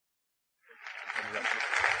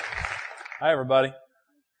Hi, everybody.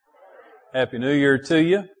 Happy New Year to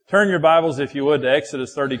you. Turn your Bibles, if you would, to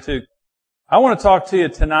Exodus 32. I want to talk to you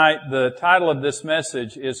tonight. The title of this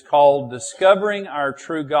message is called Discovering Our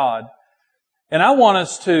True God. And I want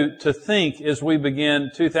us to think as we begin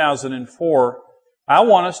 2004, I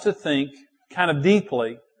want us to think kind of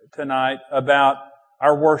deeply tonight about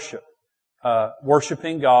our worship.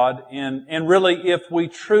 Worshiping God and really if we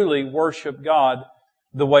truly worship God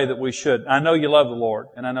the way that we should. I know you love the Lord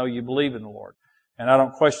and I know you believe in the Lord and I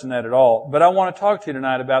don't question that at all. But I want to talk to you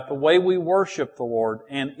tonight about the way we worship the Lord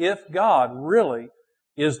and if God really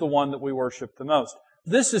is the one that we worship the most.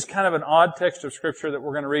 This is kind of an odd text of Scripture that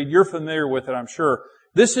we're going to read. You're familiar with it, I'm sure.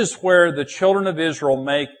 This is where the children of Israel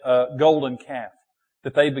make a golden calf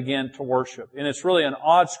that they begin to worship. And it's really an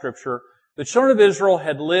odd Scripture. The children of Israel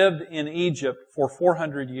had lived in Egypt for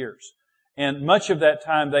 400 years. And much of that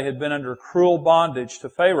time they had been under cruel bondage to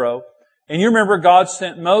Pharaoh. And you remember God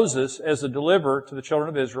sent Moses as a deliverer to the children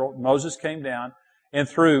of Israel. Moses came down and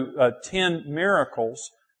through 10 miracles,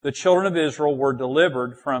 the children of Israel were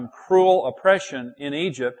delivered from cruel oppression in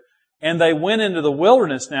Egypt. And they went into the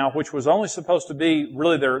wilderness now, which was only supposed to be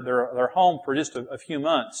really their home for just a few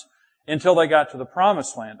months until they got to the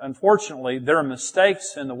Promised Land. Unfortunately, their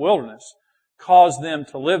mistakes in the wilderness caused them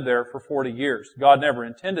to live there for 40 years. God never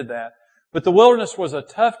intended that. But the wilderness was a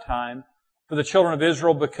tough time for the children of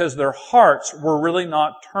Israel because their hearts were really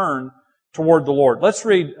not turned toward the Lord. Let's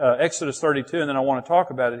read Exodus 32 and then I want to talk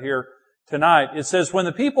about it here tonight. It says, when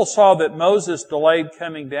the people saw that Moses delayed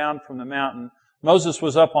coming down from the mountain, Moses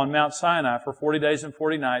was up on Mount Sinai for 40 days and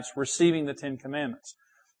 40 nights receiving the 10 Commandments.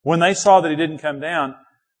 When they saw that he didn't come down,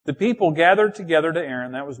 the people gathered together to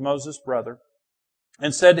Aaron, that was Moses' brother,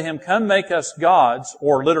 and said to him, come make us gods,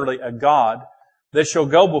 or literally a god, that shall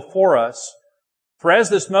go before us. For as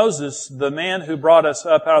this Moses, the man who brought us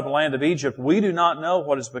up out of the land of Egypt, we do not know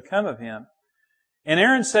what has become of him. And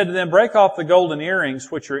Aaron said to them, break off the golden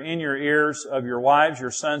earrings which are in your ears of your wives,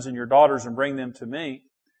 your sons, and your daughters, and bring them to me.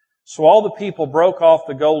 So all the people broke off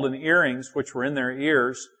the golden earrings which were in their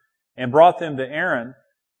ears, and brought them to Aaron.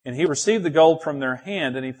 And he received the gold from their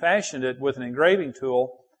hand, and he fashioned it with an engraving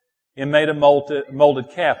tool, and made a molded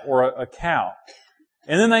calf, or a cow.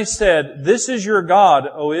 And then they said, this is your God,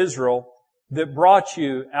 O Israel, that brought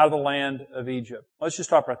you out of the land of Egypt. Let's just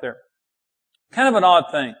stop right there. Kind of an odd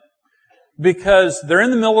thing. Because they're in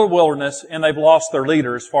the middle of the wilderness and they've lost their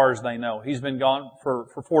leader as far as they know. He's been gone for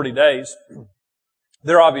 40 days.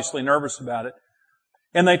 They're obviously nervous about it.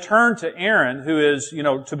 And they turn to Aaron, who is,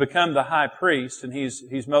 to become the high priest, and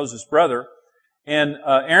he's Moses' brother. And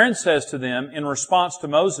Aaron says to them, in response to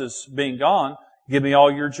Moses being gone, give me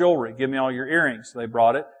all your jewelry, give me all your earrings. They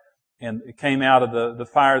brought it, and it came out of the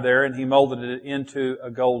fire there, and he molded it into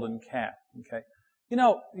a golden calf. Okay.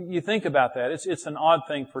 You think about that. It's an odd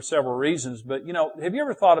thing for several reasons, but have you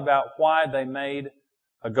ever thought about why they made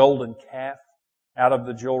a golden calf out of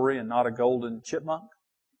the jewelry and not a golden chipmunk?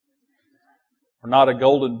 Or not a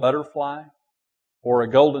golden butterfly? Or a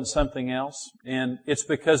golden something else? And it's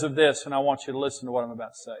because of this, and I want you to listen to what I'm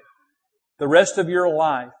about to say. The rest of your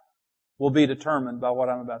life will be determined by what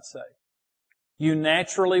I'm about to say. You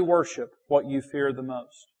naturally worship what you fear the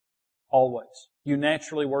most. Always. You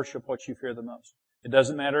naturally worship what you fear the most. It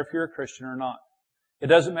doesn't matter if you're a Christian or not. It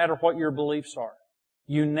doesn't matter what your beliefs are.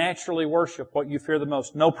 You naturally worship what you fear the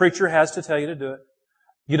most. No preacher has to tell you to do it.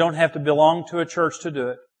 You don't have to belong to a church to do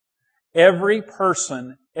it. Every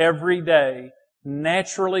person, every day,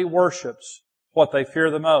 naturally worships what they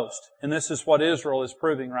fear the most. And this is what Israel is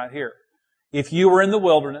proving right here. If you were in the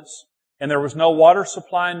wilderness, and there was no water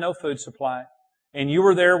supply and no food supply, and you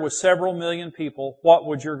were there with several million people, what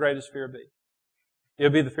would your greatest fear be? It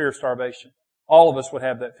would be the fear of starvation. All of us would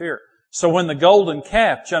have that fear. So when the golden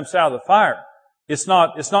calf jumps out of the fire, it's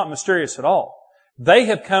not mysterious at all. They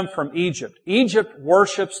have come from Egypt. Egypt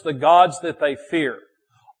worships the gods that they fear.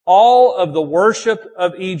 All of the worship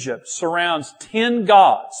of Egypt surrounds 10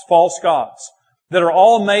 gods, false gods, that are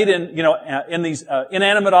all made in these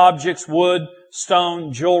inanimate objects, wood,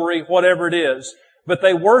 stone, jewelry, whatever it is. But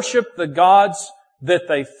they worship the gods that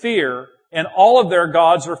they fear, and all of their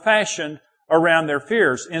gods are fashioned around their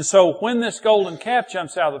fears. And so when this golden calf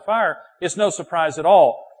jumps out of the fire, it's no surprise at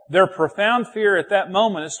all. Their profound fear at that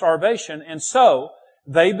moment is starvation, and so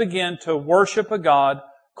they begin to worship a God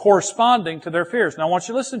corresponding to their fears. Now I want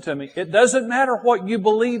you to listen to me. It doesn't matter what you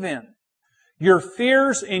believe in. Your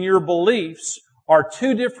fears and your beliefs are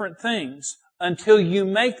two different things until you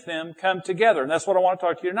make them come together. And that's what I want to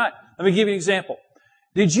talk to you tonight. Let me give you an example.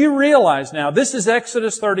 Did you realize now, this is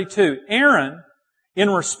Exodus 32. Aaron, in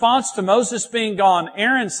response to Moses being gone,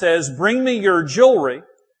 Aaron says, bring me your jewelry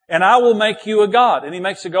and I will make you a god. And he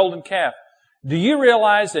makes a golden calf. Do you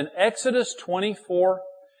realize in Exodus 24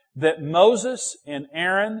 that Moses and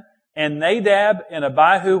Aaron and Nadab and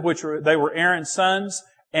Abihu, they were Aaron's sons,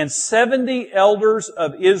 and 70 elders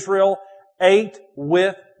of Israel ate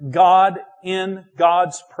with God in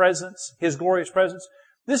God's presence, His glorious presence?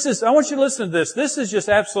 I want you to listen to this. This is just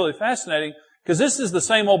absolutely fascinating, because this is the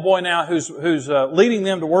same old boy now who's leading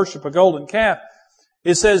them to worship a golden calf.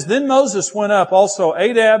 It says, Then Moses went up, also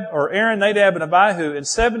Aaron, Nadab, and Abihu, and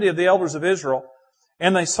 70 of the elders of Israel,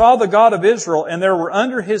 and they saw the God of Israel, and there were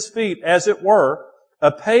under His feet, as it were,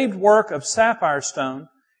 a paved work of sapphire stone,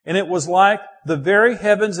 and it was like the very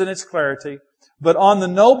heavens in its clarity. But on the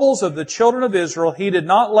nobles of the children of Israel He did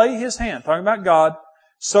not lay His hand, talking about God.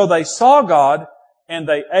 So they saw God, and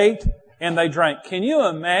they ate, and they drank. Can you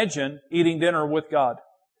imagine eating dinner with God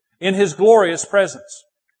in His glorious presence?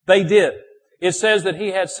 They did. It says that He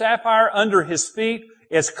had sapphire under His feet,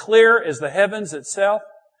 as clear as the heavens itself,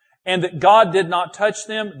 and that God did not touch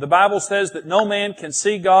them. The Bible says that no man can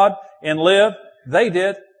see God and live. They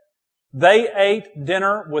did. They ate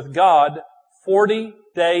dinner with God. 40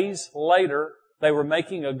 days later, they were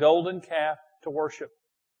making a golden calf to worship.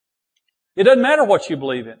 It doesn't matter what you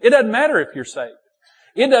believe in. It doesn't matter if you're saved.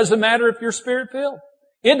 It doesn't matter if you're Spirit-filled.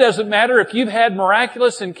 It doesn't matter if you've had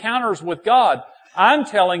miraculous encounters with God. I'm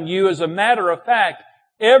telling you, as a matter of fact,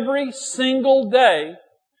 every single day,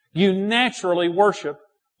 you naturally worship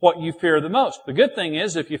what you fear the most. The good thing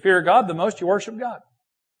is, if you fear God the most, you worship God.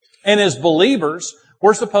 And as believers,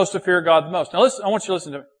 we're supposed to fear God the most. Now listen, I want you to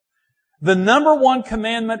listen to me. The number one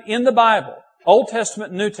commandment in the Bible, Old Testament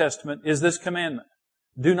and New Testament, is this commandment.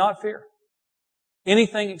 Do not fear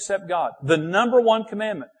anything except God. The number one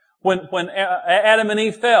commandment. When Adam and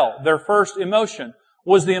Eve fell, their first emotion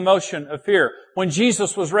was the emotion of fear. When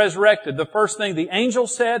Jesus was resurrected, the first thing the angel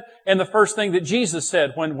said and the first thing that Jesus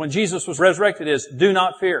said when Jesus was resurrected is, do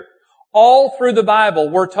not fear. All through the Bible,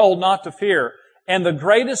 we're told not to fear. And the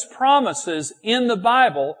greatest promises in the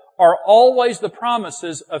Bible are always the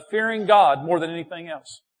promises of fearing God more than anything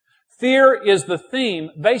else. Fear is the theme,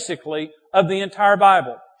 basically, of the entire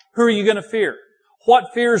Bible. Who are you going to fear?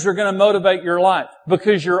 What fears are going to motivate your life?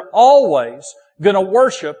 Because you're always going to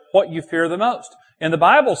worship what you fear the most. And the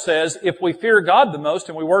Bible says if we fear God the most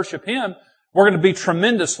and we worship Him, we're going to be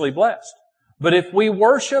tremendously blessed. But if we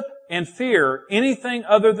worship and fear anything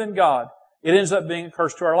other than God, it ends up being a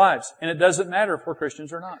curse to our lives. And it doesn't matter if we're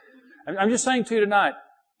Christians or not. I'm just saying to you tonight,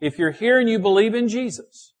 if you're here and you believe in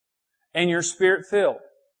Jesus, and you're Spirit-filled,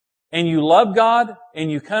 and you love God,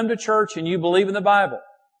 and you come to church, and you believe in the Bible,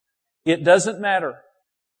 it doesn't matter.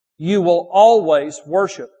 You will always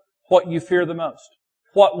worship what you fear the most.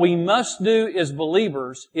 What we must do as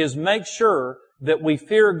believers is make sure that we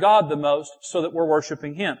fear God the most so that we're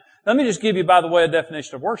worshiping Him. Let me just give you, by the way, a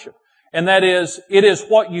definition of worship. And that is, it is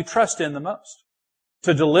what you trust in the most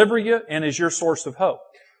to deliver you and is your source of hope.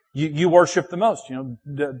 You worship the most. You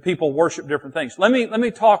know, people worship different things. Let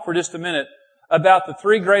me talk for just a minute about the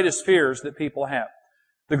three greatest fears that people have.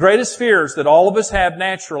 The greatest fears that all of us have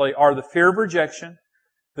naturally are the fear of rejection,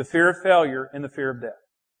 the fear of failure, and the fear of death.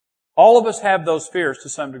 All of us have those fears to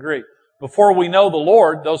some degree. Before we know the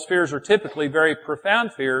Lord, those fears are typically very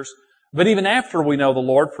profound fears. But even after we know the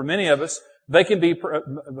Lord, for many of us, they can be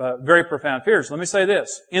very profound fears. Let me say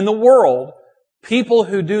this. In the world, people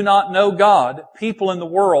who do not know God, people in the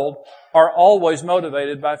world are always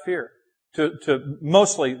motivated by fear.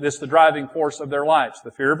 Mostly, this is the driving force of their lives.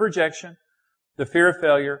 The fear of rejection, the fear of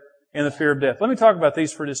failure, and the fear of death. Let me talk about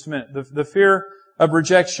these for just a minute. The fear of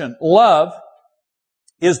rejection. Love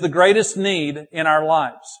is the greatest need in our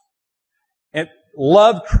lives. And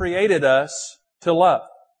love created us to love.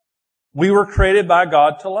 We were created by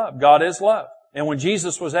God to love. God is love. And when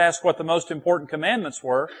Jesus was asked what the most important commandments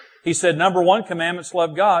were, He said, number one commandment's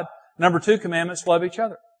love God. Number two commandments, love each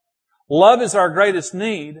other. Love is our greatest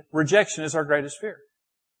need. Rejection is our greatest fear.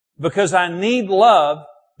 Because I need love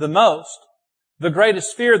the most, the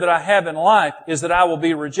greatest fear that I have in life is that I will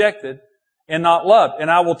be rejected and not loved.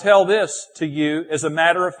 And I will tell this to you as a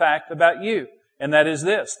matter of fact about you. And that is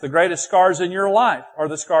this. The greatest scars in your life are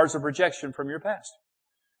the scars of rejection from your past.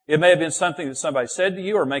 It may have been something that somebody said to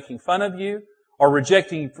you or making fun of you or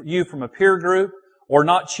rejecting you from a peer group or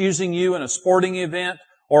not choosing you in a sporting event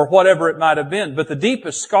or whatever it might have been. But the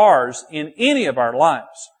deepest scars in any of our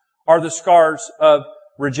lives are the scars of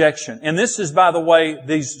rejection. And this is, by the way,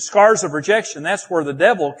 these scars of rejection, that's where the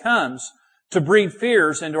devil comes to breed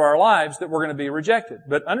fears into our lives that we're going to be rejected.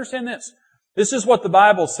 But understand this. This is what the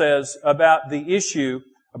Bible says about the issue.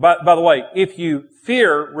 By the way, if you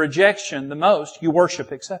fear rejection the most, you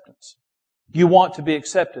worship acceptance. You want to be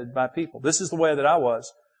accepted by people. This is the way that I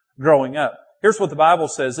was growing up. Here's what the Bible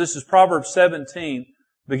says. This is Proverbs 17,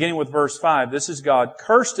 beginning with verse 5. This is God.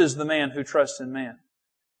 Cursed is the man who trusts in man,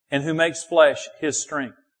 and who makes flesh his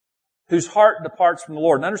strength, whose heart departs from the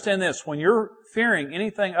Lord. And understand this, when you're fearing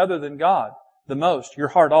anything other than God the most, your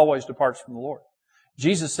heart always departs from the Lord.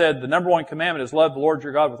 Jesus said the number one commandment is love the Lord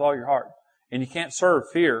your God with all your heart. And you can't serve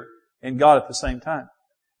fear and God at the same time.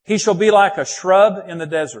 He shall be like a shrub in the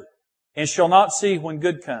desert, and shall not see when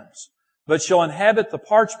good comes, but shall inhabit the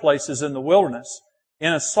parched places in the wilderness,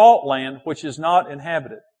 in a salt land which is not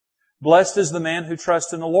inhabited. Blessed is the man who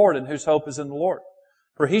trusts in the Lord, and whose hope is in the Lord.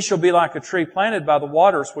 For he shall be like a tree planted by the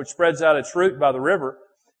waters, which spreads out its root by the river,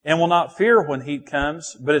 and will not fear when heat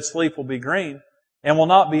comes, but its leaf will be green, and will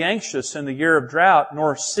not be anxious in the year of drought,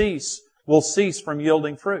 nor will cease from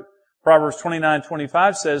yielding fruit. Proverbs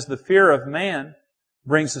 29:25 says, the fear of man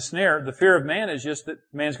brings a snare. The fear of man is just that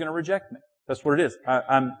man's going to reject me. That's what it is.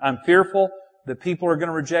 I'm fearful that people are going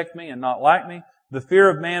to reject me and not like me. The fear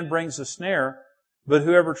of man brings a snare, but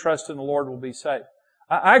whoever trusts in the Lord will be saved.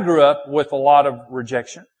 I grew up with a lot of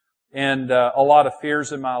rejection and a lot of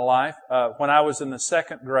fears in my life. When I was in the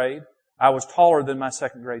second grade, I was taller than my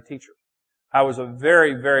second grade teacher. I was a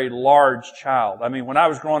very, very large child. I mean, when I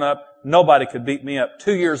was growing up, nobody could beat me up.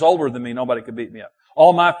 2 years older than me, nobody could beat me up.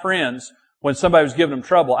 All my friends, when somebody was giving them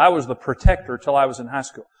trouble, I was the protector till I was in high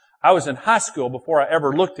school. I was in high school before I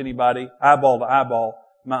ever looked at anybody eyeball to eyeball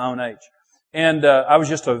my own age. And I was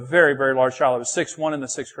just a very, very large child. I was 6'1" in the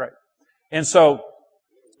 6th grade. And so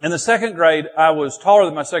in the second grade, I was taller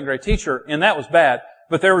than my second grade teacher, and that was bad.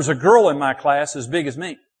 But there was a girl in my class as big as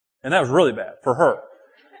me. And that was really bad for her.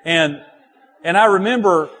 And I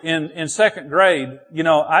remember in second grade,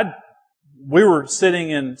 we were sitting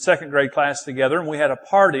in second grade class together, and we had a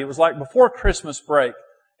party. It was like before Christmas break,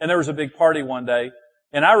 and there was a big party one day.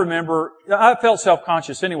 And I remember, I felt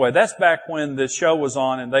self-conscious anyway. That's back when the show was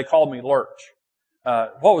on, and they called me Lurch.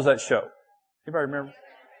 What was that show? Anybody remember?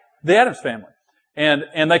 The Addams Family.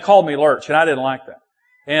 And they called me Lurch, and I didn't like that.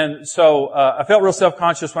 And so I felt real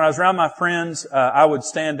self-conscious. When I was around my friends, I would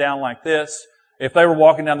stand down like this. If they were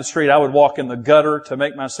walking down the street, I would walk in the gutter to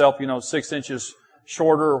make myself, 6 inches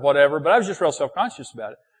shorter or whatever. But I was just real self-conscious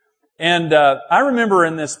about it. And I remember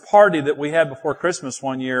in this party that we had before Christmas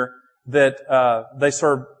one year that they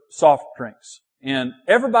served soft drinks. And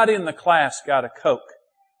everybody in the class got a Coke,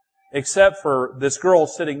 except for this girl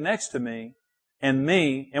sitting next to me, and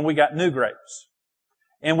we got New Grapes.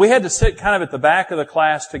 And we had to sit kind of at the back of the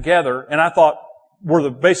class together, and I thought we're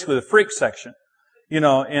basically the freak section.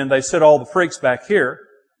 And they sit all the freaks back here.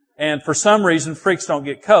 And for some reason, freaks don't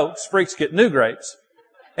get Cokes, freaks get New Grapes.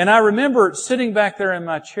 And I remember sitting back there in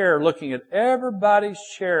my chair looking at everybody's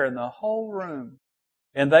chair in the whole room.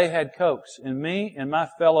 And they had Cokes. And me and my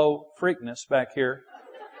fellow freakness back here,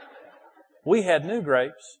 we had New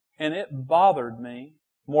Grapes. And it bothered me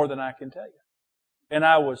more than I can tell you. And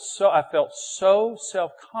I felt so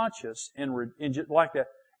self-conscious and just like that.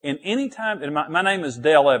 And any time, and my name is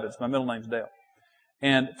Dale Evans. My middle name's Dale.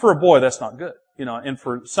 And for a boy, that's not good. And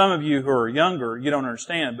for some of you who are younger, you don't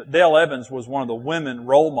understand, but Dale Evans was one of the women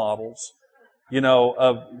role models,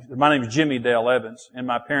 my name is Jimmy Dale Evans, and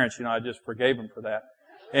my parents, I just forgave them for that.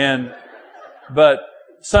 But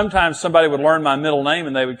sometimes somebody would learn my middle name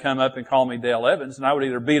and they would come up and call me Dale Evans, and I would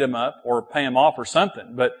either beat them up or pay them off or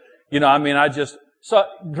something. But, so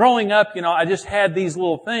growing up, I just had these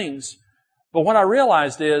little things. But what I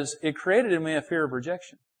realized is it created in me a fear of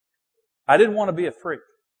rejection. I didn't want to be a freak.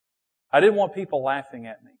 I didn't want people laughing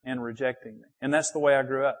at me and rejecting me. And that's the way I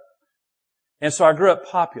grew up. And so I grew up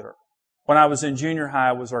popular. When I was in junior high,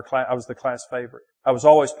 I was the class favorite. I was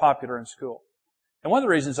always popular in school. And one of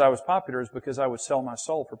the reasons I was popular is because I would sell my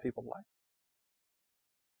soul for people to like.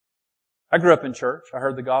 I grew up in church. I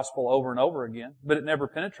heard the gospel over and over again, but it never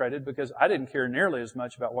penetrated because I didn't care nearly as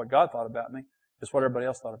much about what God thought about me as what everybody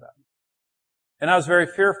else thought about me. And I was very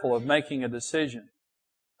fearful of making a decision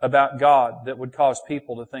about God that would cause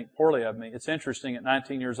people to think poorly of me. It's interesting, at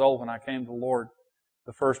 19 years old when I came to the Lord,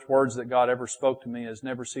 the first words that God ever spoke to me is,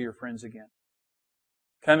 never see your friends again.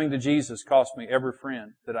 Coming to Jesus cost me every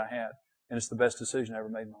friend that I had, and it's the best decision I ever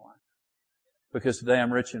made in my life. Because today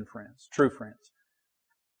I'm rich in friends, true friends.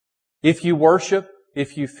 If you worship,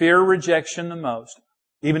 if you fear rejection the most,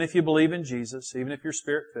 even if you believe in Jesus, even if you're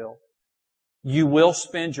Spirit-filled, you will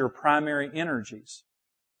spend your primary energies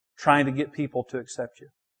trying to get people to accept you.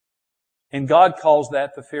 And God calls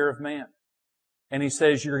that the fear of man. And He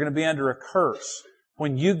says you're going to be under a curse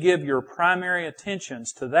when you give your primary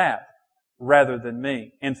attentions to that rather than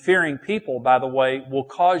me. And fearing people, by the way, will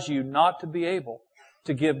cause you not to be able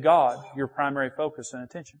to give God your primary focus and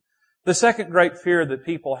attention. The second great fear that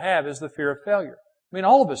people have is the fear of failure. I mean,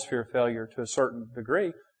 all of us fear failure to a certain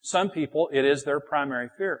degree. Some people, it is their primary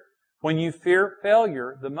fear. When you fear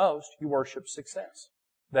failure the most, you worship success.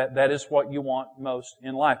 That is what you want most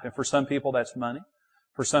in life. And for some people, that's money.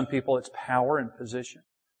 For some people, it's power and position.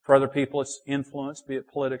 For other people, it's influence, be it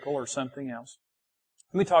political or something else.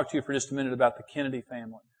 Let me talk to you for just a minute about the Kennedy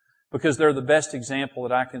family, because they're the best example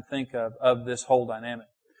that I can think of this whole dynamic.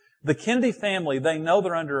 The Kennedy family, they know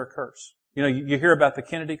they're under a curse. You know, you hear about the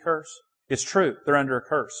Kennedy curse? It's true. They're under a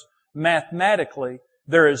curse. Mathematically,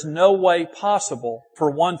 there is no way possible for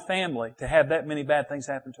one family to have that many bad things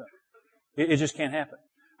happen to them. It just can't happen.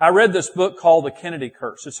 I read this book called The Kennedy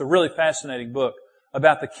Curse. It's a really fascinating book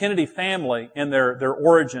about the Kennedy family and their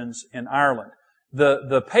origins in Ireland.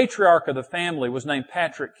 The patriarch of the family was named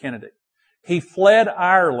Patrick Kennedy. He fled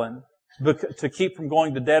Ireland to keep from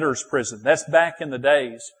going to debtor's prison. That's back in the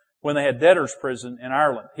days when they had debtor's prison in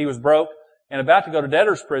Ireland. He was broke and about to go to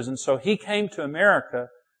debtor's prison, so he came to America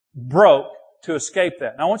broke to escape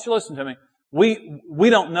that. Now I want you to listen to me. We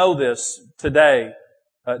don't know this today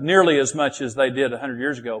nearly as much as they did 100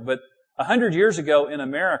 years ago, but 100 years ago in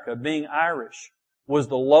America, being Irish was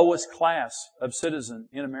the lowest class of citizen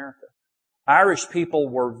in America. Irish people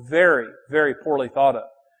were very, very poorly thought of.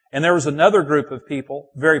 And there was another group of people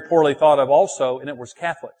very poorly thought of also, and it was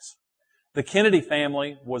Catholics. The Kennedy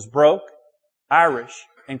family was broke, Irish,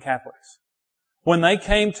 and Catholics. When they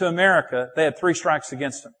came to America, they had 3 strikes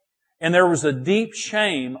against them. And there was a deep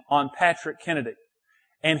shame on Patrick Kennedy.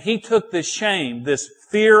 And he took this shame, this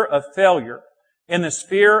fear of failure, and this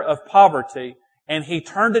fear of poverty, and he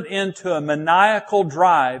turned it into a maniacal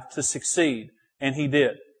drive to succeed. And he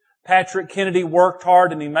did. Patrick Kennedy worked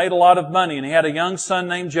hard and he made a lot of money, and he had a young son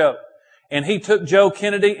named Joe. And he took Joe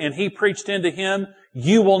Kennedy and he preached into him,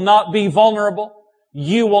 you will not be vulnerable.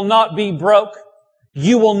 You will not be broke.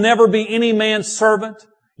 You will never be any man's servant.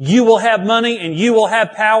 You will have money and you will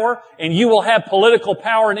have power and you will have political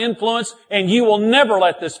power and influence, and you will never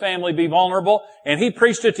let this family be vulnerable. And he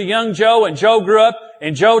preached it to young Joe, and Joe grew up,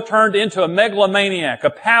 and Joe turned into a megalomaniac, a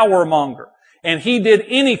power monger. And he did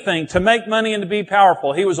anything to make money and to be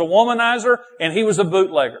powerful. He was a womanizer and he was a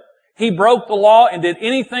bootlegger. He broke the law and did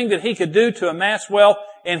anything that he could do to amass wealth,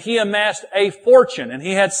 and he amassed a fortune. And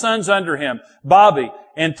he had sons under him, Bobby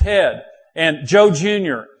and Ted and Joe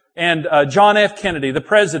Jr. and John F. Kennedy, the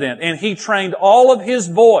president. And he trained all of his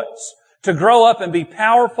boys to grow up and be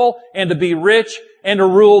powerful and to be rich and to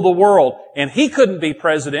rule the world. And he couldn't be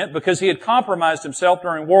president because he had compromised himself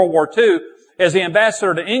during World War II. As the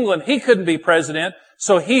ambassador to England, he couldn't be president,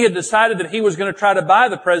 so he had decided that he was going to try to buy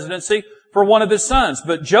the presidency for one of his sons.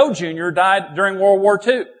 But Joe Jr. died during World War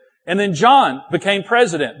II. And then John became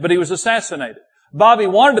president, but he was assassinated. Bobby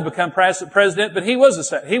wanted to become president, but he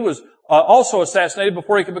was also assassinated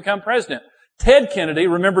before he could become president. Ted Kennedy,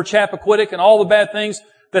 remember Chappaquiddick and all the bad things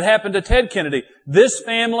that happened to Ted Kennedy. This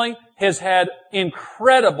family has had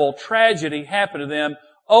incredible tragedy happen to them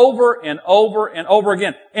over and over and over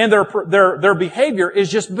again. And their behavior is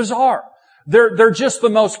just bizarre. They're just the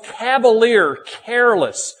most cavalier,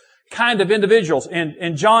 careless kind of individuals.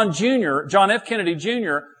 And John F. Kennedy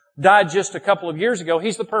Jr. died just a couple of years ago.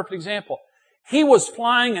 He's the perfect example. He was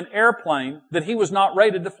flying an airplane that he was not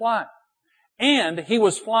rated to fly. And he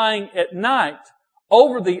was flying at night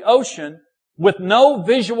over the ocean with no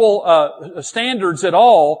visual standards at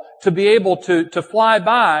all to be able to fly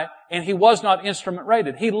by, and he was not instrument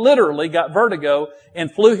rated. He literally got vertigo and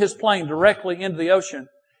flew his plane directly into the ocean.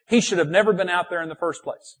 He should have never been out there in the first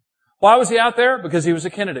place. Why was he out there? Because he was a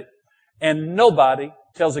Kennedy. And nobody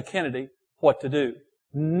tells a Kennedy what to do.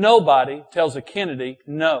 Nobody tells a Kennedy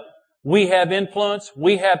no. We have influence,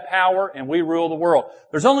 we have power, and we rule the world.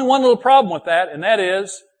 There's only one little problem with that, and that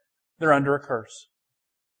is they're under a curse.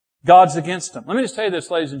 God's against them. Let me just tell you this,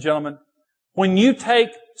 ladies and gentlemen. When you take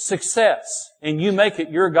success and you make it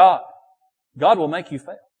your God, God will make you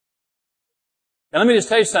fail. And let me just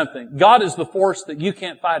tell you something. God is the force that you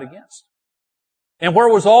can't fight against. And where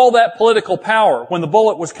was all that political power when the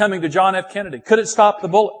bullet was coming to John F. Kennedy? Could it stop the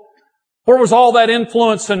bullet? Where was all that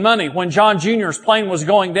influence and money when John Jr.'s plane was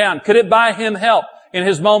going down? Could it buy him help in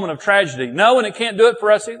his moment of tragedy? No, and it can't do it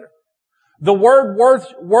for us either. The word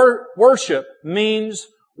worship means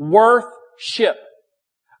worth-ship.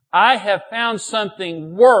 I have found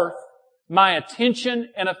something worth my attention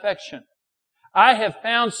and affection. I have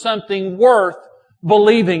found something worth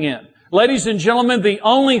believing in. Ladies and gentlemen, the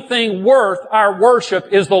only thing worth our worship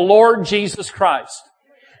is the Lord Jesus Christ.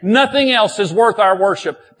 Nothing else is worth our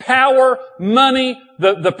worship. Power, money,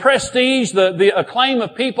 the prestige, the acclaim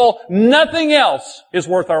of people, nothing else is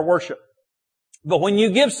worth our worship. But when you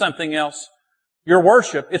give something else your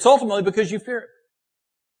worship, it's ultimately because you fear it.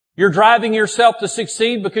 You're driving yourself to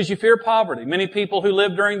succeed because you fear poverty. Many people who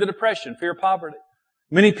lived during the Depression fear poverty.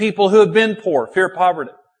 Many people who have been poor fear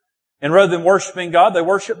poverty. And rather than worshiping God, they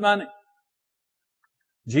worship money.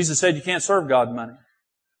 Jesus said you can't serve God and money.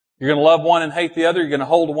 You're going to love one and hate the other. You're going to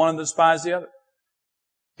hold to one and despise the other.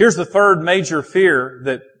 Here's the third major fear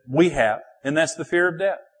that we have, and that's the fear of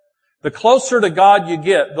death. The closer to God you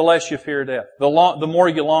get, the less you fear death. The more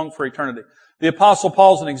you long for eternity. The Apostle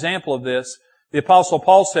Paul's an example of this. The Apostle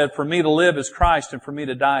Paul said, "For me to live is Christ, and for me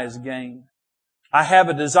to die is gain. I have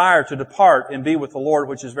a desire to depart and be with the Lord,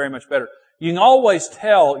 which is very much better." You can always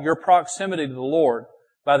tell your proximity to the Lord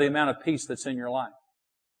by the amount of peace that's in your life.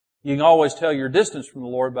 You can always tell your distance from the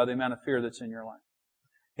Lord by the amount of fear that's in your life.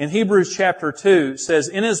 In Hebrews chapter 2 says,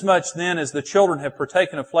 "Inasmuch then as the children have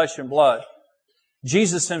partaken of flesh and blood,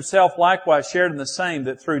 Jesus himself likewise shared in the same,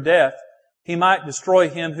 that through death he might destroy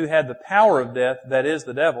him who had the power of death, that is,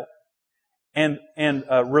 the devil, and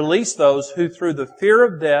release those who through the fear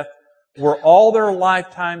of death were all their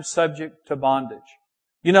lifetime subject to bondage."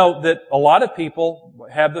 You know that a lot of people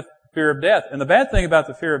have the fear of death. And the bad thing about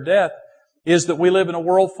the fear of death is that we live in a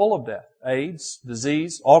world full of death. AIDS,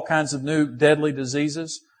 disease, all kinds of new deadly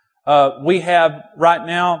diseases. We have right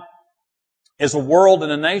now, as a world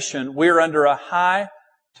and a nation, we're under a high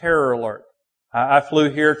terror alert. I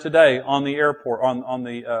flew here today on the airport, on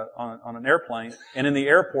an airplane, and in the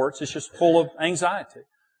airports it's just full of anxiety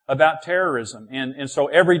about terrorism. And so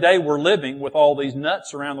every day we're living with all these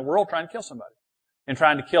nuts around the world trying to kill somebody. And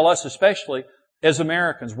trying to kill us, especially as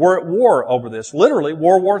Americans. We're at war over this. Literally,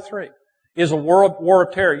 World War III is a war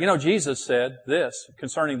of terror. You know, Jesus said this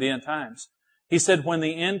concerning the end times. He said, "When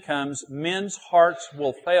the end comes, men's hearts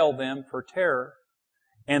will fail them for terror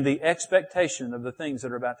and the expectation of the things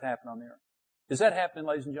that are about to happen on the earth." Is that happening,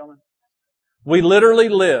 ladies and gentlemen? We literally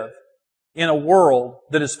live in a world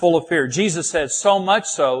that is full of fear. Jesus said so much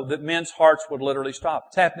so that men's hearts would literally stop.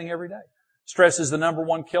 It's happening every day. Stress is the number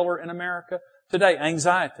one killer in America today.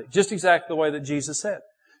 Anxiety. Just exactly the way that Jesus said.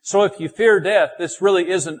 So if you fear death, this really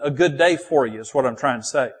isn't a good day for you, is what I'm trying to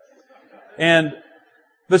say.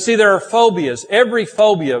 But see, there are phobias. Every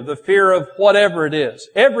phobia, the fear of whatever it is,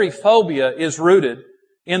 every phobia is rooted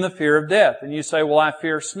in the fear of death. And you say, "Well, I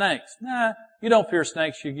fear snakes." Nah, you don't fear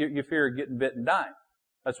snakes. You fear getting bit and dying.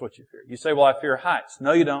 That's what you fear. You say, "Well, I fear heights."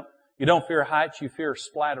 No, you don't. You don't fear heights. You fear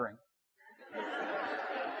splattering.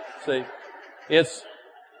 See, it's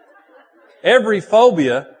every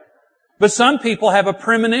phobia. But some people have a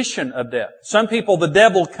premonition of death. Some people, the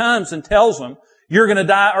devil comes and tells them, "You're going to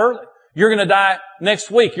die early. You're going to die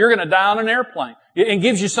next week. You're going to die on an airplane." And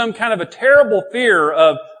gives you some kind of a terrible fear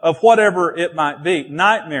of whatever it might be.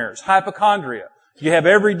 Nightmares, hypochondria. You have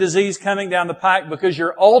every disease coming down the pike because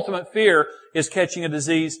your ultimate fear is catching a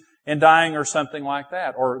disease and dying or something like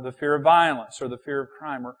that. Or the fear of violence or the fear of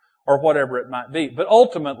crime or whatever it might be. But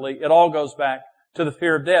ultimately, it all goes back to the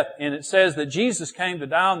fear of death. And it says that Jesus came to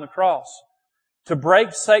die on the cross to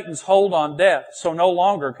break Satan's hold on death, so no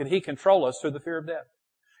longer could he control us through the fear of death.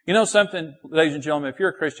 You know something, ladies and gentlemen, if you're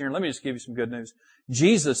a Christian here, let me just give you some good news.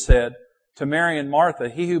 Jesus said to Mary and Martha,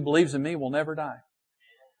 "He who believes in me will never die."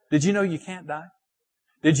 Did you know you can't die?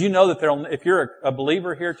 Did you know that if you're a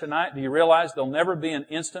believer here tonight, do you realize there'll never be an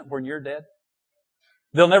instant when you're dead?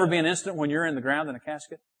 There'll never be an instant when you're in the ground in a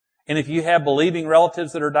casket? And if you have believing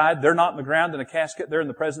relatives that are died, they're not in the ground in a casket, they're in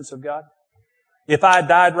the presence of God. If I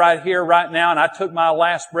died right here, right now, and I took my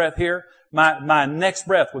last breath here, my next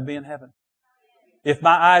breath would be in heaven. If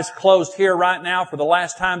my eyes closed here right now for the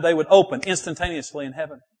last time, they would open instantaneously in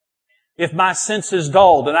heaven. If my senses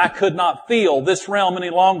dulled and I could not feel this realm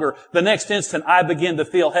any longer, the next instant I begin to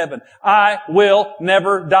feel heaven. I will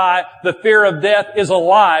never die. The fear of death is a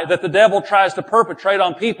lie that the devil tries to perpetrate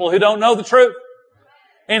on people who don't know the truth.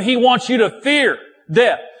 And he wants you to fear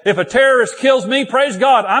death. If a terrorist kills me, praise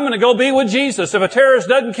God, I'm going to go be with Jesus. If a terrorist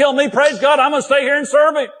doesn't kill me, praise God, I'm going to stay here and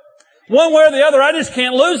serve Him. One way or the other, I just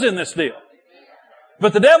can't lose in this deal.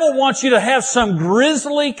 But the devil wants you to have some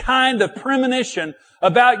grisly kind of premonition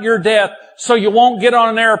about your death so you won't get on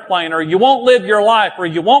an airplane or you won't live your life or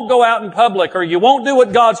you won't go out in public or you won't do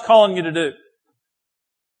what God's calling you to do.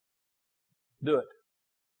 Do it.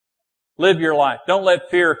 Live your life. Don't let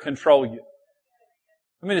fear control you.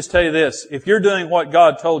 Let me just tell you this. If you're doing what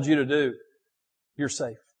God told you to do, you're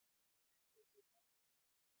safe.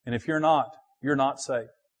 And if you're not safe.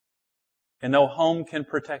 And no home can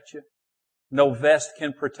protect you. No vest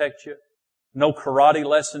can protect you. No karate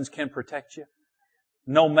lessons can protect you.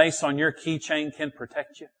 No mace on your keychain can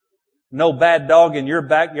protect you. No bad dog in your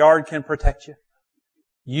backyard can protect you.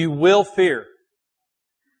 You will fear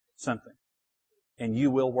something. And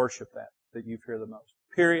you will worship that you fear the most.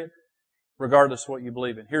 Period. regardless of what you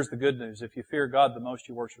believe in. Here's the good news. If you fear God the most,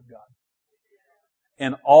 you worship God.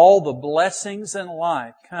 And all the blessings in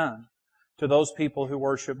life come to those people who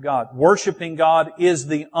worship God. Worshiping God is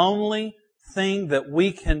the only thing that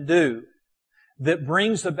we can do that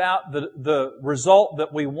brings about the result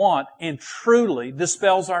that we want and truly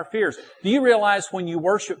dispels our fears. Do you realize when you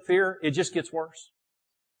worship fear, it just gets worse?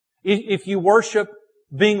 If you worship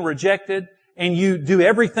being rejected and you do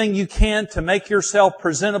everything you can to make yourself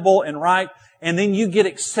presentable and right, and then you get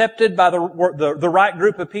accepted by the right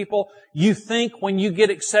group of people, you think when you get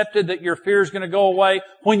accepted that your fear is going to go away.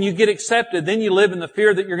 When you get accepted, then you live in the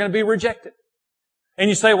fear that you're going to be rejected. And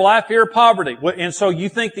you say, well, I fear poverty. And so you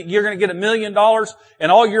think that you're going to get $1 million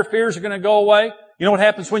and all your fears are going to go away. You know what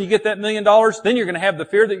happens when you get that $1 million? Then you're going to have the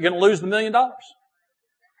fear that you're going to lose the $1 million.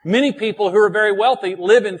 Many people who are very wealthy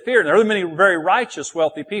live in fear. There are many very righteous,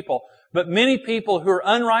 wealthy people. But many people who are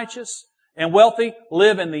unrighteous and wealthy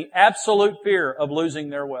live in the absolute fear of losing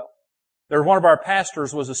their wealth. One of our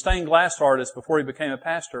pastors was a stained glass artist before he became a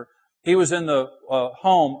pastor. He was in the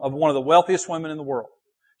home of one of the wealthiest women in the world.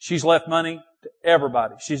 She's left money to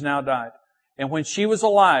everybody. She's now died. And when she was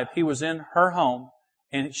alive, he was in her home,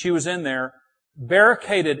 and she was in there,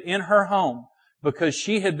 barricaded in her home, because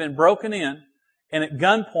she had been broken in and at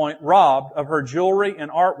gunpoint robbed of her jewelry and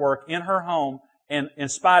artwork in her home, and in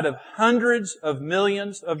spite of hundreds of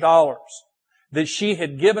millions of dollars that she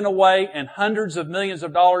had given away and hundreds of millions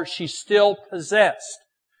of dollars she still possessed,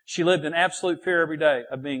 she lived in absolute fear every day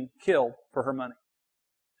of being killed for her money.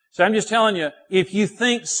 So I'm just telling you, if you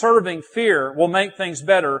think serving fear will make things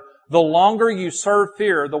better, the longer you serve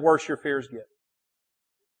fear, the worse your fears get.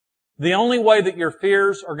 The only way that your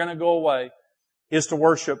fears are going to go away is to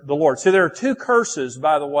worship the Lord. See, there are two curses,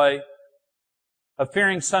 by the way, of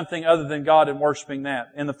fearing something other than God and worshiping that.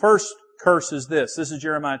 And the first curse is this. This is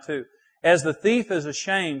Jeremiah 2. As the thief is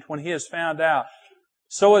ashamed when he is found out,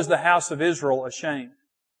 so is the house of Israel ashamed.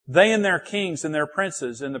 They and their kings and their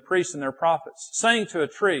princes and the priests and their prophets, saying to a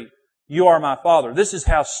tree, you are my father. This is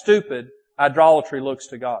how stupid idolatry looks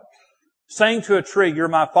to God. Saying to a tree, you're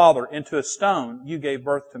my father, and to a stone, you gave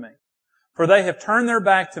birth to me. For they have turned their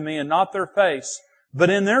back to me and not their face, but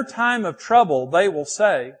in their time of trouble they will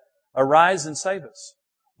say, arise and save us.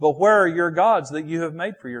 But where are your gods that you have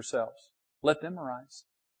made for yourselves? Let them arise.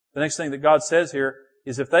 The next thing that God says here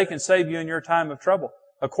is if they can save you in your time of trouble,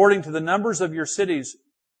 according to the numbers of your cities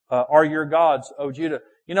are your gods, O Judah.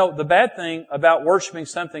 You know, the bad thing about worshiping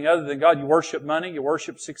something other than God, you worship money, you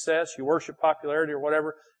worship success, you worship popularity or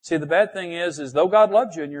whatever. See, the bad thing is though God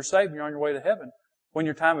loves you and you're saved and you're on your way to heaven, when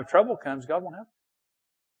your time of trouble comes, God won't help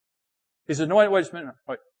you. He said, no, wait a minute.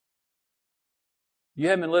 Wait. You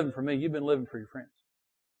haven't been living for me. You've been living for your friends.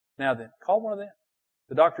 Now then, call one of them.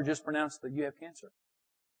 The doctor just pronounced that you have cancer.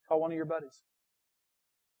 Call one of your buddies.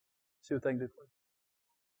 See what they can do for you.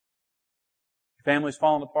 Your family's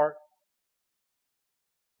falling apart.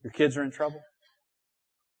 Your kids are in trouble.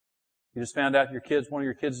 You just found out one of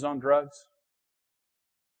your kids is on drugs.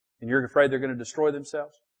 And you're afraid they're going to destroy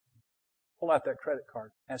themselves. Pull out that credit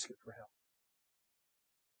card. Ask it for help.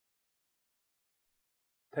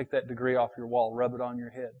 Take that degree off your wall. Rub it on your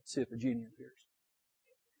head. See if a genie appears.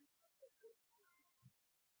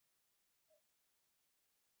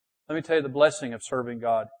 Let me tell you the blessing of serving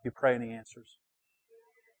God. You pray and He answers.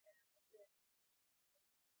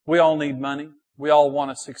 We all need money. We all want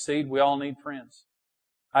to succeed. We all need friends.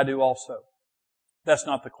 I do also. That's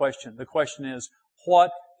not the question. The question is,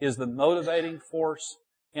 what is the motivating force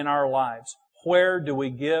in our lives? Where do we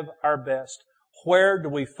give our best? Where do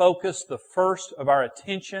we focus the first of our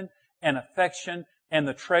attention and affection and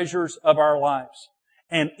the treasures of our lives?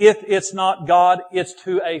 And if it's not God, it's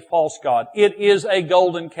to a false god. It is a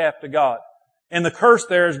golden calf to God. And the curse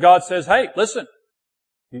there is God says, hey, listen,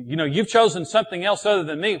 you've chosen something else other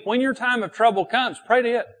than me. When your time of trouble comes, pray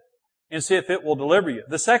to it and see if it will deliver you.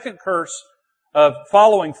 The second curse of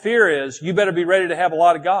following fear is you better be ready to have a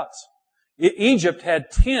lot of gods. Egypt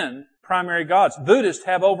had 10 primary gods. Buddhists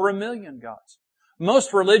have over 1 million gods.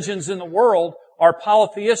 Most religions in the world are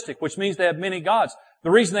polytheistic, which means they have many gods.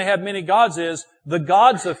 The reason they have many gods is the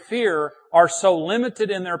gods of fear are so limited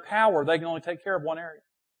in their power, they can only take care of one area.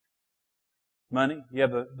 Money. You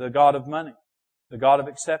have the god of money, the god of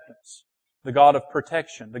acceptance, the god of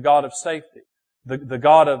protection, the god of safety, the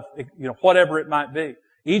god of, whatever it might be.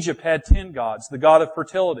 Egypt had 10 gods. The god of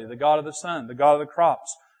fertility, the god of the sun, the god of the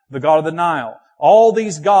crops, the god of the Nile. All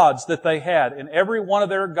these gods that they had, and every one of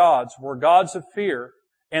their gods were gods of fear,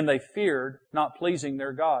 and they feared not pleasing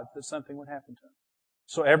their God that something would happen to them.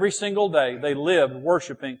 So every single day they lived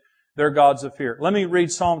worshiping their gods of fear. Let me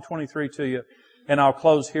read Psalm 23 to you. And I'll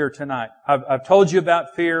close here tonight. I've told you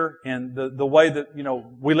about fear and the way that,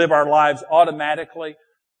 we live our lives automatically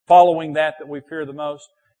following that we fear the most.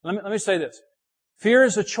 Let me say this. Fear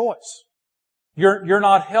is a choice. You're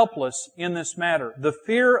not helpless in this matter. The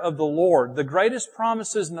fear of the Lord, the greatest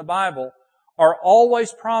promises in the Bible are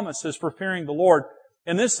always promises for fearing the Lord.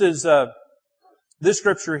 And this is, this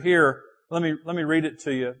scripture here, let me read it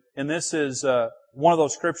to you. And this is, one of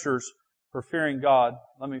those scriptures for fearing God.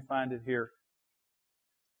 Let me find it here.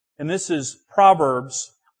 And this is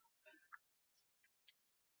Proverbs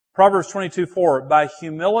 22:4. By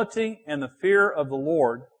humility and the fear of the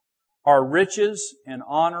Lord are riches and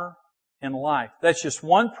honor and life. That's just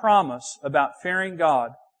one promise about fearing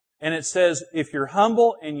God. And it says, if you're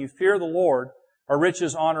humble and you fear the Lord, are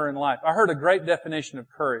riches, honor, and life. I heard a great definition of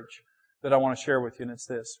courage that I want to share with you, and it's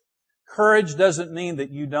this. Courage doesn't mean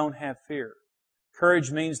that you don't have fear.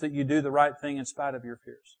 Courage means that you do the right thing in spite of your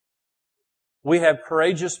fears. We have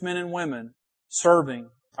courageous men and women serving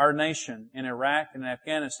our nation in Iraq and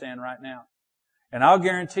Afghanistan right now. And I'll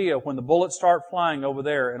guarantee you, when the bullets start flying over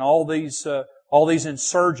there and all these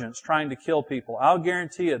insurgents trying to kill people, I'll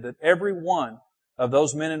guarantee you that every one of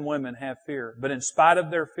those men and women have fear. But in spite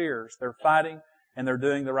of their fears, they're fighting and they're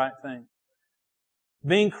doing the right thing.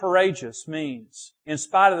 Being courageous means, in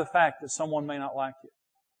spite of the fact that someone may not like you,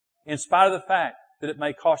 in spite of the fact that it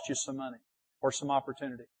may cost you some money or some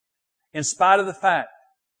opportunity, in spite of the fact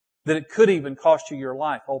that it could even cost you your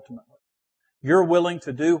life ultimately, you're willing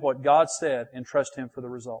to do what God said and trust Him for the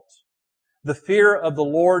results. The fear of the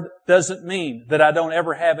Lord doesn't mean that I don't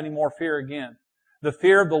ever have any more fear again. The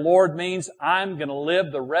fear of the Lord means I'm going to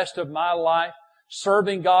live the rest of my life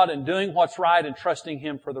serving God and doing what's right and trusting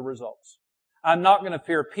Him for the results. I'm not going to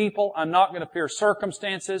fear people. I'm not going to fear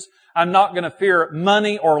circumstances. I'm not going to fear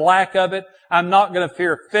money or lack of it. I'm not going to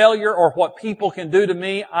fear failure or what people can do to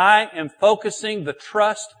me. I am focusing the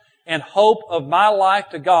trust and hope of my life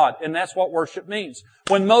to God. And that's what worship means.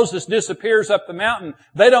 When Moses disappears up the mountain,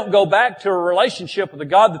 they don't go back to a relationship with the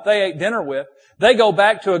God that they ate dinner with. They go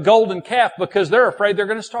back to a golden calf because they're afraid they're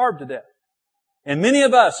going to starve to death. And many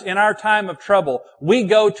of us, in our time of trouble, we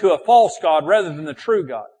go to a false God rather than the true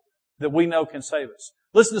God that we know can save us.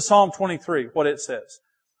 Listen to Psalm 23, what it says.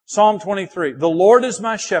 Psalm 23, the Lord is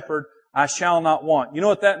my shepherd, I shall not want. You know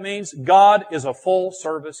what that means? God is a full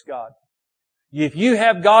service God. If you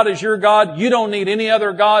have God as your God, you don't need any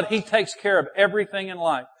other God. He takes care of everything in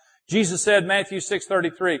life. Jesus said, Matthew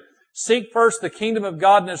 6:33, seek first the kingdom of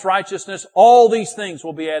God and His righteousness. All these things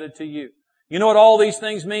will be added to you. You know what all these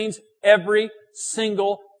things means? Every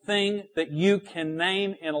single thing that you can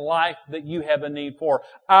name in life that you have a need for.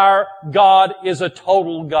 Our God is a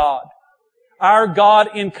total God. Our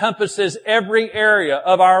God encompasses every area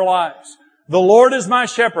of our lives. The Lord is my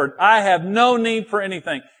shepherd. I have no need for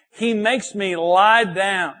anything. He makes me lie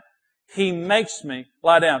down. He makes me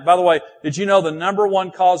lie down. By the way, did you know the number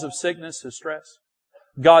one cause of sickness is stress?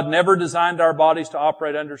 God never designed our bodies to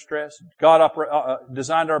operate under stress. God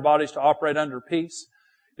designed our bodies to operate under peace.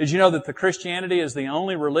 Did you know that the Christianity is the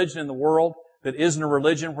only religion in the world that isn't a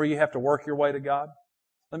religion where you have to work your way to God?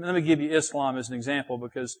 Let me give you Islam as an example,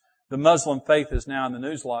 because the Muslim faith is now in the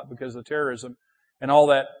news a lot because of terrorism and all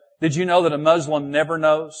that. Did you know that a Muslim never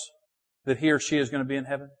knows that he or she is going to be in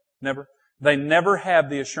heaven? Never. They never have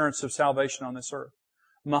the assurance of salvation on this earth.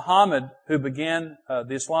 Muhammad, who began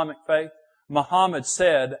the Islamic faith, Muhammad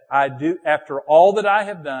said, after all that I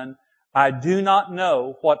have done, I do not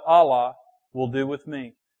know what Allah will do with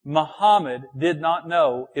me. Muhammad did not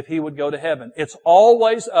know if he would go to heaven. It's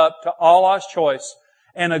always up to Allah's choice.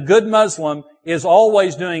 And a good Muslim is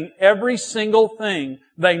always doing every single thing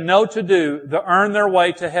they know to do to earn their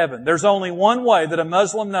way to heaven. There's only one way that a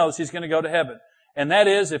Muslim knows he's going to go to heaven. And that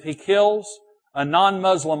is if he kills a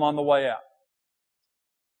non-Muslim on the way out.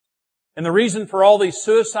 And the reason for all these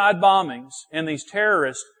suicide bombings and these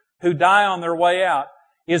terrorists who die on their way out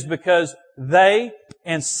is because they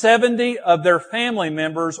and 70 of their family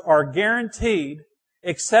members are guaranteed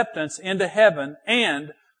acceptance into heaven,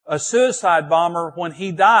 and a suicide bomber, when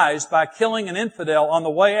he dies by killing an infidel on the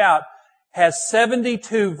way out, has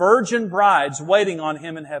 72 virgin brides waiting on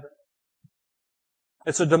him in heaven.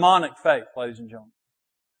 It's a demonic faith, ladies and gentlemen.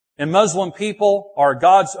 And Muslim people are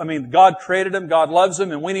God created them, God loves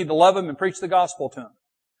them, and we need to love them and preach the gospel to them.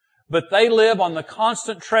 But they live on the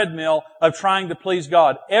constant treadmill of trying to please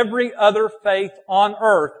God. Every other faith on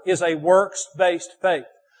earth is a works-based faith.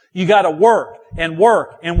 You gotta work and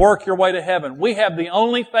work and work your way to heaven. We have the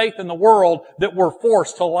only faith in the world that we're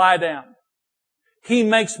forced to lie down. He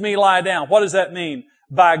makes me lie down. What does that mean?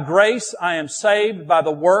 By grace I am saved by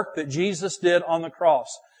the work that Jesus did on the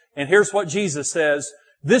cross. And here's what Jesus says,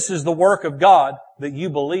 This is the work of God, that you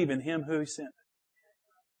believe in Him who He sent.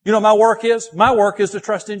 You know what my work is? My work is to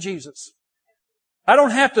trust in Jesus. I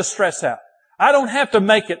don't have to stress out. I don't have to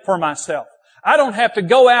make it for myself. I don't have to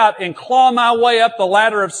go out and claw my way up the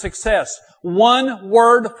ladder of success. One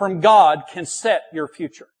word from God can set your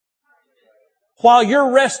future. While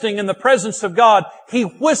you're resting in the presence of God, He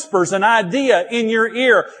whispers an idea in your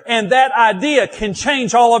ear, and that idea can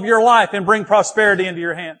change all of your life and bring prosperity into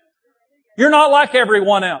your hand. You're not like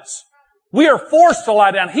everyone else. We are forced to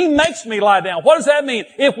lie down. He makes me lie down. What does that mean?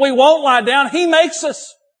 If we won't lie down, He makes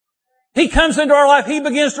us. He comes into our life. He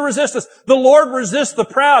begins to resist us. The Lord resists the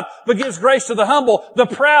proud, but gives grace to the humble. The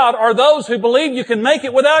proud are those who believe you can make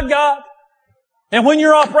it without God. And when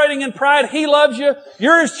you're operating in pride, He loves you.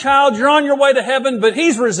 You're His child. You're on your way to heaven, but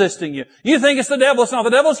He's resisting you. You think it's the devil. It's not the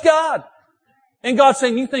devil. It's God. And God's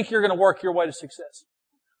saying, you think you're going to work your way to success.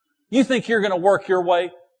 You think you're going to work your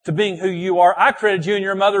way to being who you are. I created you in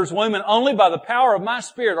your mother's womb, and only by the power of my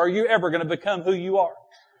Spirit are you ever going to become who you are.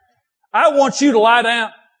 I want you to lie down.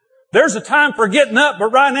 There's a time for getting up,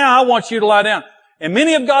 but right now I want you to lie down. And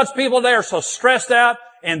many of God's people today are so stressed out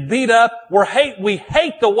and beat up. We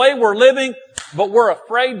hate the way we're living, but we're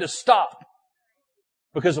afraid to stop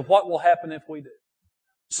because of what will happen if we do.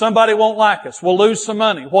 Somebody won't like us. We'll lose some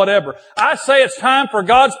money, whatever. I say it's time for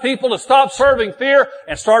God's people to stop serving fear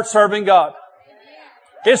and start serving God.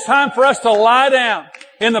 It's time for us to lie down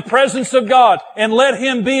in the presence of God and let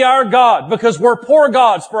Him be our God, because we're poor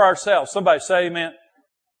gods for ourselves. Somebody say amen.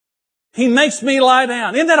 He makes me lie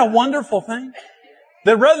down. Isn't that a wonderful thing?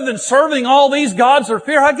 That rather than serving all these gods or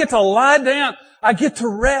fear, I get to lie down. I get to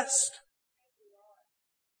rest.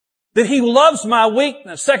 That He loves my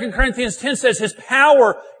weakness. 2 Corinthians 10 says His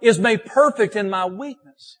power is made perfect in my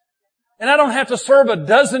weakness. And I don't have to serve a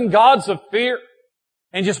dozen gods of fear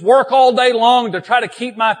and just work all day long to try to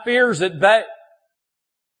keep my fears at bay.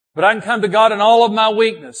 But I can come to God in all of my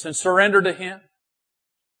weakness and surrender to Him.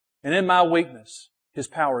 And in my weakness, His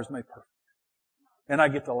power is made perfect. And I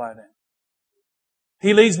get to lie down.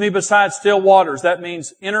 He leads me beside still waters. That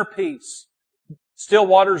means inner peace. Still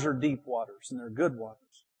waters are deep waters, and they're good waters.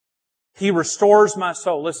 He restores my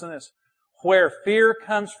soul. Listen to this. Where fear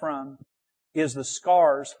comes from is the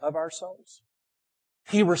scars of our souls.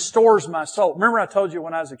 He restores my soul. Remember I told you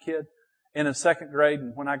when I was a kid in the second grade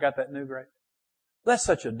and when I got that new grade? That's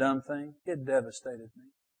such a dumb thing. It devastated me.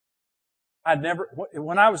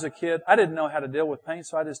 When I was a kid, I didn't know how to deal with pain,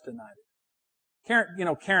 so I just denied it.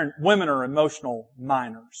 Karen, women are emotional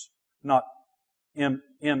minors, not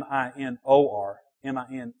M-I-N-O-R,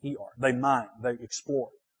 M-I-N-E-R. They mine, they explore.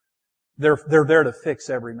 They're there to fix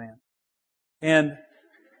every man. And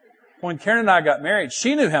when Karen and I got married,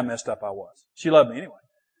 she knew how messed up I was. She loved me anyway.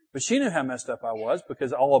 But she knew how messed up I was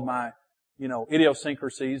because all of my,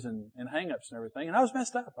 idiosyncrasies and hang-ups and everything. And I was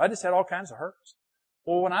messed up. I just had all kinds of hurts.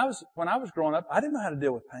 Well, when I was growing up, I didn't know how to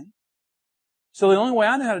deal with pain. So the only way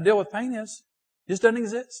I knew how to deal with pain is, it just doesn't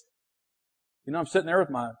exist. I'm sitting there with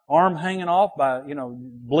my arm hanging off by,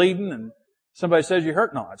 bleeding, and somebody says you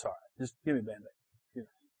hurt. No, it's all right. Just give me a Band-Aid.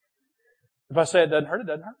 If I say it doesn't hurt, it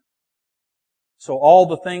doesn't hurt. So all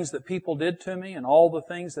the things that people did to me and all the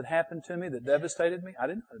things that happened to me that devastated me, I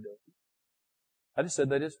didn't know how to do it. I just said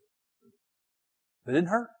they didn't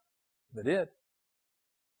hurt. They did.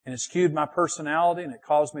 And it skewed my personality, and it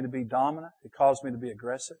caused me to be dominant. It caused me to be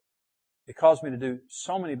aggressive. It caused me to do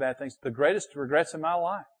so many bad things. The greatest regrets in my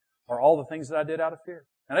life are all the things that I did out of fear.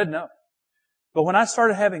 And I didn't know. But when I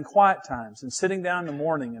started having quiet times and sitting down in the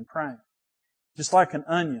morning and praying, just like an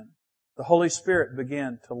onion, the Holy Spirit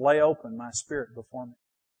began to lay open my spirit before me.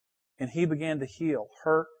 And He began to heal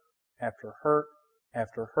hurt after hurt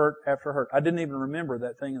after hurt after hurt. I didn't even remember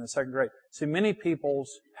that thing in the second grade. See, many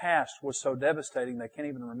people's past was so devastating they can't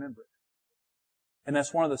even remember it. And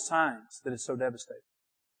that's one of the signs that it's so devastating.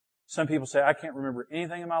 Some people say, I can't remember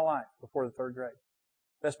anything in my life before the third grade.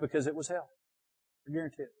 That's because it was hell. I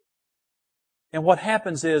guarantee it. And what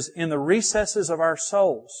happens is, in the recesses of our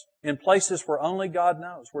souls, in places where only God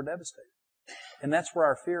knows, we're devastated. And that's where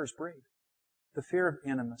our fears breed. The fear of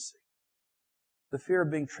intimacy. The fear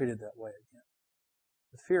of being treated that way again.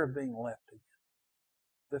 The fear of being left again.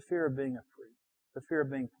 The fear of being afraid. The fear of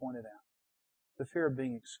being pointed out. The fear of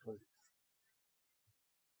being excluded.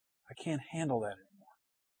 I can't handle that anymore.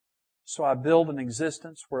 So I build an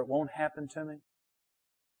existence where it won't happen to me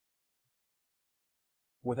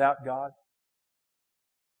without God.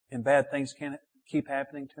 And bad things can't keep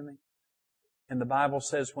happening to me. And the Bible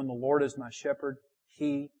says, when the Lord is my shepherd,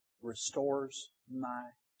 He restores my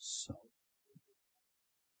soul.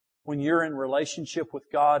 When you're in relationship with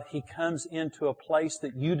God, He comes into a place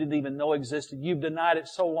that you didn't even know existed. You've denied it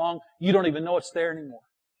so long, you don't even know it's there anymore.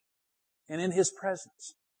 And in His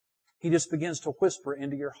presence, He just begins to whisper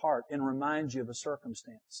into your heart and remind you of a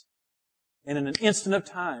circumstance. And in an instant of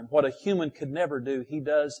time, what a human could never do, He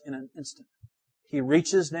does in an instant. He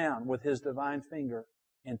reaches down with His divine finger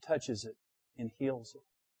and touches it and heals it.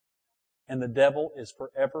 And the devil is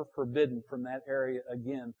forever forbidden from that area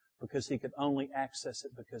again because he could only access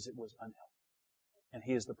it because it was unhealthy. And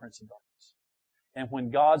he is the Prince of Darkness. And when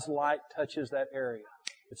God's light touches that area,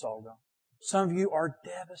 it's all gone. Some of you are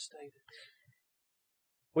devastated.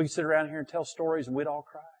 We could sit around here and tell stories and we'd all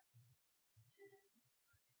cry.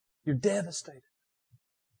 You're devastated.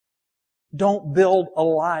 Don't build a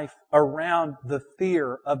life around the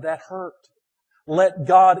fear of that hurt. Let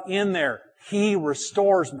God in there. He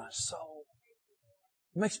restores my soul.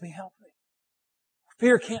 It makes me healthy.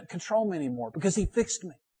 Fear can't control me anymore because He fixed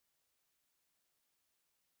me.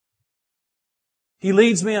 He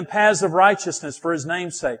leads me in paths of righteousness for His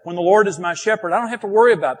name's sake. When the Lord is my shepherd, I don't have to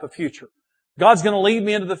worry about the future. God's going to lead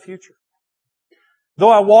me into the future.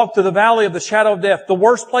 Though I walk through the valley of the shadow of death, the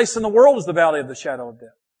worst place in the world is the valley of the shadow of death.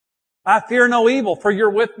 I fear no evil, for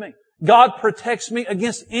You're with me. God protects me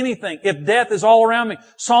against anything. If death is all around me,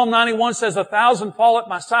 Psalm 91 says, 1,000 fall at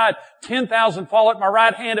my side, 10,000 fall at my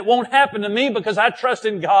right hand. It won't happen to me because I trust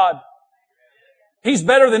in God. He's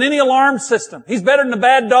better than any alarm system. He's better than a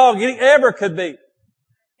bad dog he ever could be.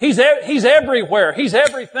 He's everywhere. He's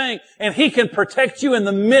everything. And He can protect you in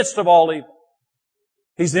the midst of all evil.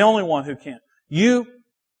 He's the only one who can.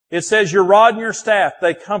 It says, Your rod and Your staff,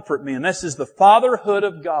 they comfort me. And this is the fatherhood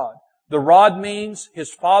of God. The rod means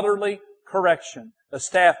His fatherly correction. The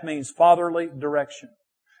staff means fatherly direction.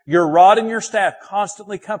 Your rod and Your staff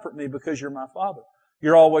constantly comfort me because You're my Father.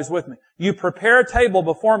 You're always with me. You prepare a table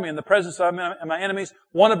before me in the presence of my enemies.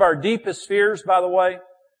 One of our deepest fears, by the way,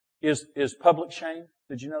 is public shame.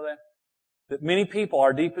 Did you know that? That many people,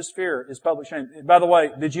 our deepest fear is public shame. By the way,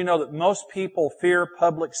 did you know that most people fear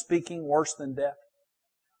public speaking worse than death?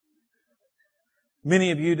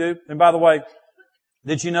 Many of you do. And by the way,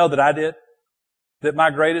 did you know that I did? That my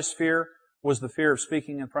greatest fear was the fear of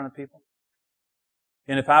speaking in front of people?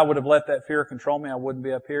 And if I would have let that fear control me, I wouldn't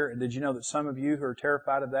be up here. And did you know that some of you who are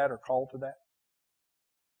terrified of that are called to that?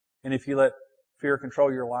 And if you let fear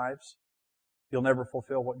control your lives, you'll never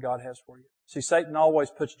fulfill what God has for you. See, Satan always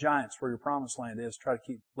puts giants where your promised land is. Try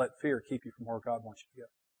to let fear keep you from where God wants you to go.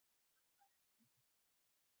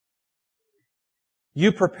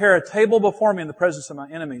 You prepare a table before me in the presence of my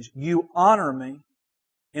enemies. You honor me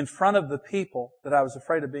in front of the people that I was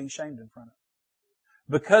afraid of being shamed in front of.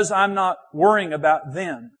 Because I'm not worrying about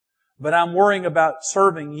them, but I'm worrying about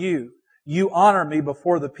serving You. You honor me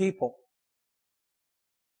before the people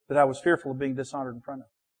that I was fearful of being dishonored in front of,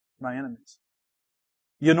 my enemies.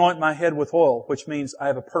 You anoint my head with oil, which means I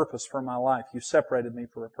have a purpose for my life. You separated me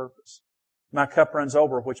for a purpose. My cup runs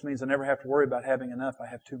over, which means I never have to worry about having enough. I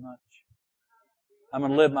have too much. I'm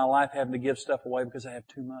going to live my life having to give stuff away because I have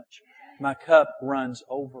too much. My cup runs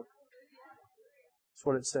over. That's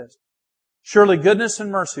what it says. Surely goodness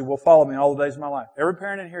and mercy will follow me all the days of my life. Every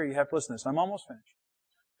parent in here, you have to listen to this. I'm almost finished.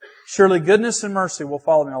 Surely goodness and mercy will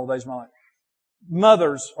follow me all the days of my life.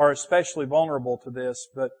 Mothers are especially vulnerable to this,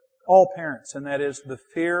 but all parents, and that is the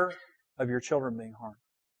fear of your children being harmed.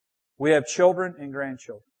 We have children and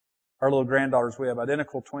grandchildren. Our little granddaughters, we have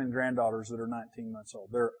identical twin granddaughters that are 19 months old.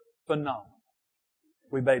 They're phenomenal.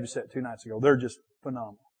 We babysat 2 nights ago. They're just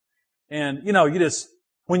phenomenal. And,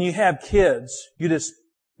 when you have kids,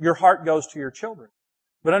 your heart goes to your children.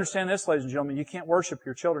 But understand this, ladies and gentlemen, you can't worship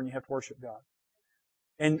your children, you have to worship God.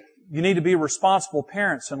 And you need to be responsible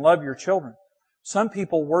parents and love your children. Some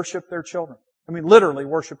people worship their children. Literally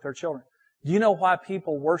worship their children. Do you know why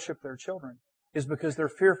people worship their children? Is because they're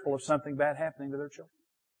fearful of something bad happening to their children.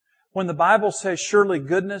 When the Bible says, surely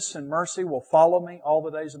goodness and mercy will follow me all the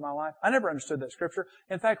days of my life, I never understood that scripture.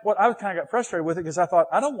 In fact, I kind of got frustrated with it because I thought,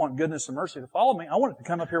 I don't want goodness and mercy to follow me. I want it to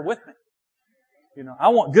come up here with me. I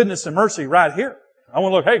want goodness and mercy right here. I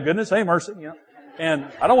want to look, hey, goodness, hey, mercy, and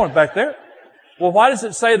I don't want it back there. Well, why does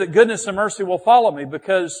it say that goodness and mercy will follow me?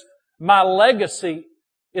 Because my legacy,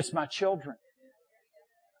 it's my children.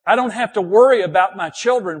 I don't have to worry about my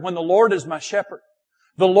children when the Lord is my shepherd.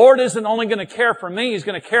 The Lord isn't only going to care for me, He's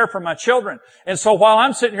going to care for my children. And so while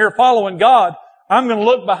I'm sitting here following God, I'm going to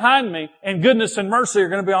look behind me and goodness and mercy are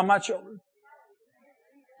going to be on my children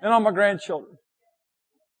and on my grandchildren.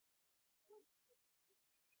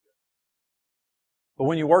 But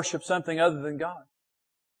when you worship something other than God,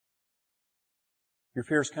 your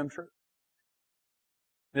fears come true.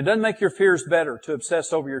 And it doesn't make your fears better to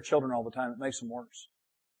obsess over your children all the time. It makes them worse.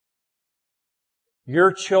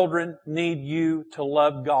 Your children need you to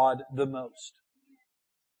love God the most.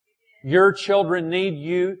 Your children need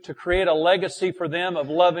you to create a legacy for them of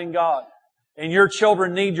loving God. And your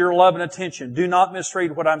children need your love and attention. Do not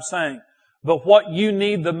misread what I'm saying. But what you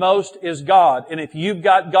need the most is God. And if you've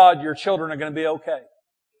got God, your children are going to be okay.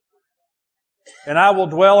 And I will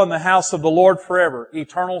dwell in the house of the Lord forever.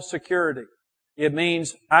 Eternal security. It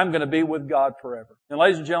means I'm going to be with God forever. And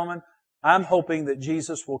ladies and gentlemen, I'm hoping that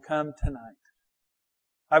Jesus will come tonight.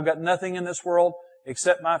 I've got nothing in this world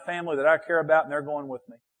except my family that I care about, and they're going with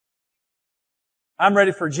me. I'm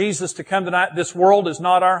ready for Jesus to come tonight. This world is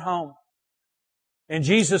not our home. And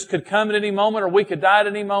Jesus could come at any moment, or we could die at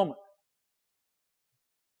any moment.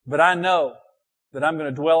 But I know that I'm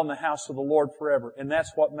going to dwell in the house of the Lord forever. And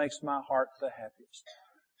that's what makes my heart the happiest.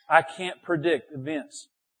 I can't predict events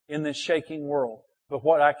in this shaking world. But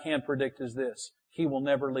what I can predict is this. He will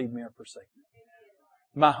never leave me or forsake me.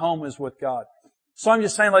 My home is with God. So I'm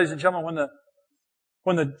just saying, ladies and gentlemen,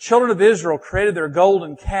 when the children of Israel created their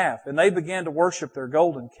golden calf and they began to worship their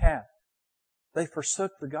golden calf, they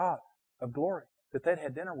forsook the God of glory that they'd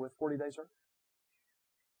had dinner with 40 days earlier.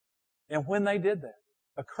 And when they did that,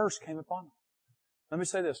 a curse came upon them. Let me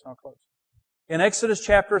say this and I'll close. In Exodus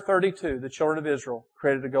chapter 32, the children of Israel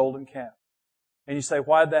created a golden calf. And you say,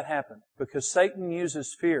 why did that happen? Because Satan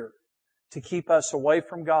uses fear to keep us away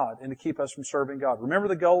from God and to keep us from serving God. Remember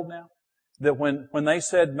the gold now? That when they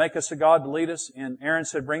said, make us a God to lead us, and Aaron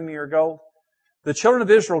said, bring me your gold. The children of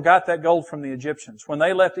Israel got that gold from the Egyptians. When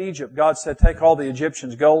they left Egypt, God said, take all the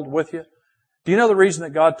Egyptians' gold with you. Do you know the reason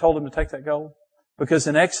that God told them to take that gold? Because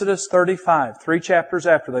in Exodus 35, 3 chapters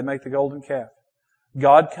after they make the golden calf,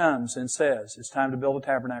 God comes and says, it's time to build a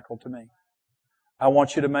tabernacle to me. I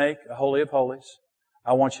want you to make a Holy of Holies.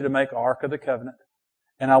 I want you to make an Ark of the Covenant.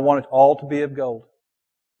 And I want it all to be of gold.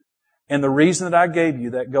 And the reason that I gave you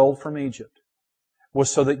that gold from Egypt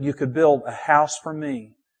was so that you could build a house for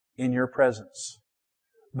me in your presence.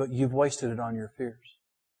 But you've wasted it on your fears.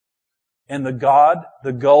 And the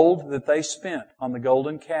gold that they spent on the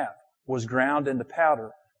golden calf was ground into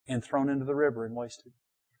powder and thrown into the river and wasted.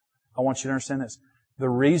 I want you to understand this. The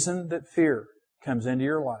reason that fear comes into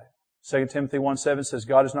your life, 2 Timothy 1:7 says,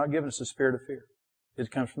 God has not given us a spirit of fear.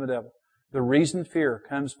 It comes from the devil. The reason fear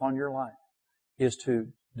comes upon your life is to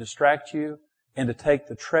distract you and to take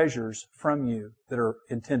the treasures from you that are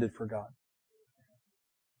intended for God.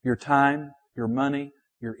 Your time, your money,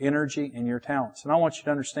 your energy, and your talents. And I want you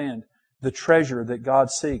to understand, the treasure that God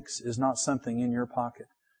seeks is not something in your pocket.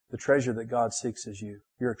 The treasure that God seeks is you.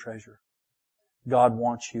 You're a treasure. God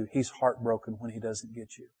wants you. He's heartbroken when He doesn't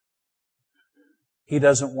get you. He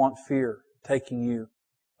doesn't want fear taking you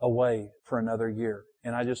away for another year.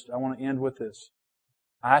 And I want to end with this.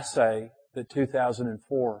 I say that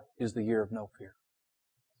 2004 is the year of no fear.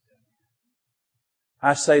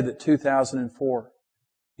 I say that 2004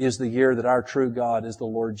 is the year that our true God is the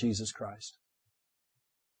Lord Jesus Christ.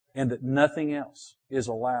 And that nothing else is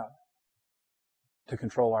allowed to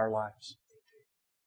control our lives.